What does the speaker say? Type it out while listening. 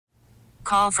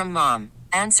Call from mom.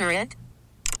 Answer it.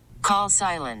 Call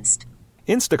silenced.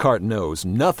 Instacart knows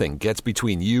nothing gets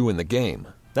between you and the game.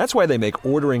 That's why they make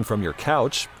ordering from your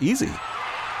couch easy.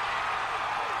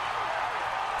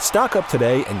 Stock up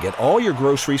today and get all your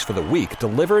groceries for the week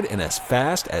delivered in as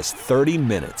fast as 30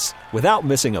 minutes without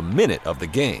missing a minute of the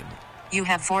game. You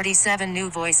have 47 new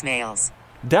voicemails.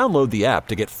 Download the app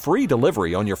to get free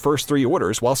delivery on your first 3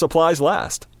 orders while supplies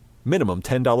last. Minimum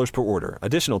 $10 per order.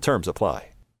 Additional terms apply.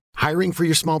 Hiring for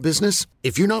your small business?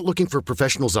 If you're not looking for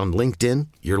professionals on LinkedIn,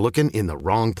 you're looking in the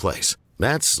wrong place.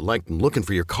 That's like looking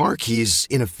for your car keys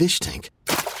in a fish tank.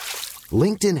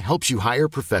 LinkedIn helps you hire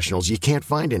professionals you can't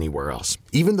find anywhere else,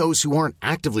 even those who aren't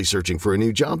actively searching for a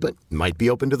new job but might be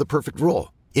open to the perfect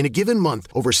role. In a given month,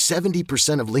 over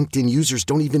 70% of LinkedIn users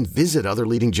don't even visit other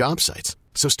leading job sites.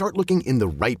 So start looking in the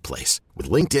right place. With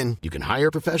LinkedIn, you can hire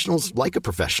professionals like a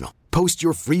professional. Post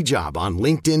your free job on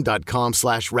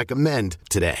linkedin.com/recommend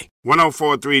today.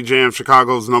 104.3 Jam,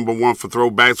 Chicago's #1 for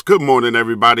throwbacks. Good morning,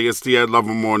 everybody. It's the Ed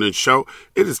Lover Morning Show.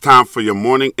 It is time for your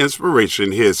morning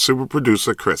inspiration. Here's super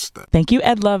producer Krista. Thank you,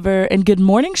 Ed Lover, and good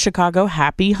morning, Chicago.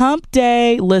 Happy Hump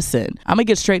Day. Listen, I'm going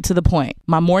to get straight to the point.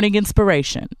 My morning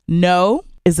inspiration. No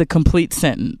is a complete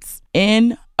sentence.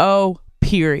 N-O,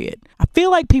 period. I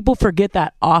feel like people forget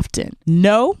that often.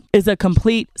 No is a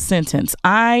complete sentence.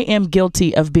 I am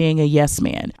guilty of being a yes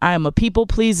man. I am a people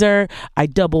pleaser. I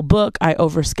double book. I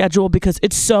overschedule because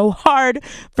it's so hard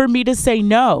for me to say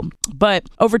no. But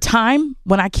over time,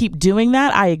 when I keep doing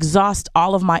that, I exhaust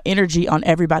all of my energy on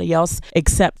everybody else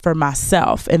except for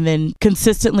myself. And then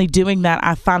consistently doing that,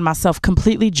 I find myself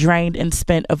completely drained and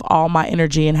spent of all my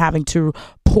energy and having to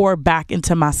pour back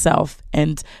into myself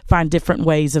and find different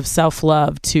ways of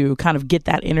self-love to kind of get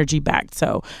that energy back.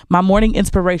 So my morning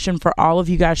inspiration for all of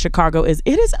you guys, Chicago, is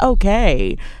it is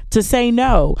okay to say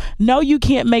no. No, you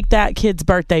can't make that kid's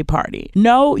birthday party.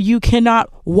 No, you cannot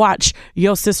watch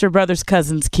your sister, brother's,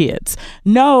 cousin's kids.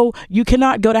 No, you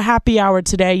cannot go to happy hour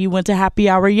today. You went to happy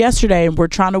hour yesterday and we're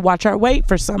trying to watch our weight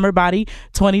for Summer Body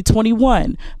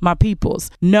 2021. My peoples,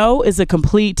 no is a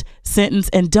complete sentence,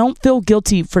 and don't feel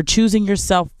guilty for choosing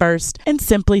yourself first and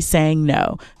simply saying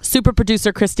no. Super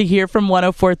producer Christy here from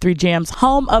 104.3 Jams,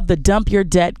 home of the Dump Your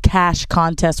Debt Cash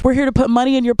Contest. We're here to put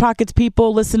money in your pockets,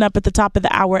 people. Listen up at the top of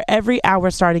the hour, every hour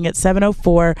starting at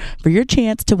 7:04 for your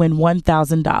chance to win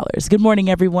 $1,000. Good morning,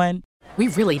 everyone. We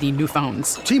really need new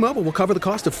phones. T-Mobile will cover the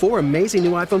cost of 4 amazing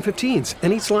new iPhone 15s,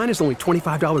 and each line is only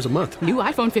 $25 a month. New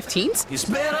iPhone 15s? It's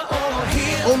better over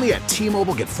here. Only at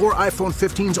T-Mobile, get 4 iPhone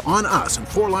 15s on us and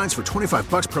 4 lines for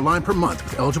 $25 per line per month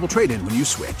with eligible trade-in when you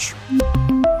switch.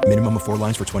 Minimum of 4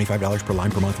 lines for $25 per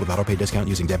line per month with autopay discount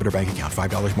using debit or bank account.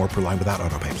 $5 more per line without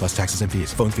autopay, plus taxes and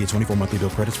fees. Phone fee at 24 monthly bill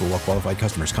credits for well-qualified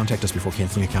customers. Contact us before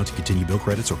canceling account to continue bill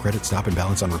credits or credit stop and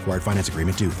balance on required finance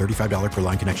agreement due. $35 per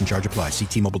line connection charge applies. See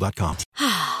T-Mobile.com.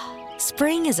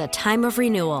 Spring is a time of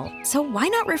renewal, so why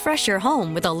not refresh your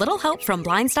home with a little help from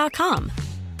Blinds.com?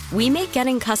 We make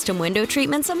getting custom window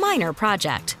treatments a minor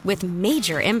project with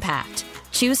major impact.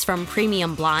 Choose from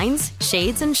premium blinds,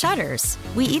 shades, and shutters.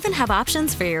 We even have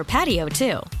options for your patio,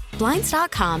 too.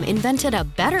 Blinds.com invented a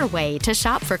better way to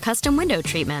shop for custom window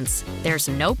treatments. There's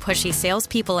no pushy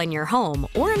salespeople in your home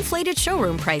or inflated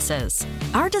showroom prices.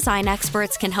 Our design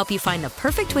experts can help you find the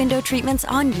perfect window treatments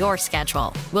on your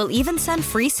schedule. We'll even send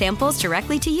free samples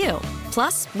directly to you.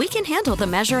 Plus, we can handle the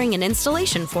measuring and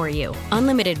installation for you.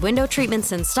 Unlimited window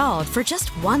treatments installed for just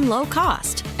one low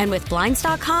cost. And with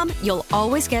Blinds.com, you'll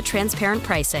always get transparent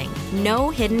pricing. No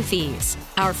hidden fees.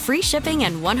 Our free shipping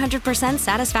and 100%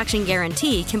 satisfaction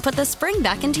guarantee can put the spring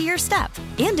back into your step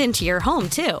and into your home,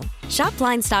 too. Shop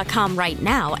Blinds.com right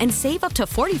now and save up to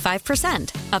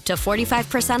 45%. Up to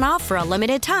 45% off for a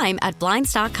limited time at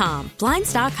Blinds.com.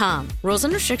 Blinds.com. Rules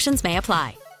and restrictions may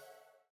apply.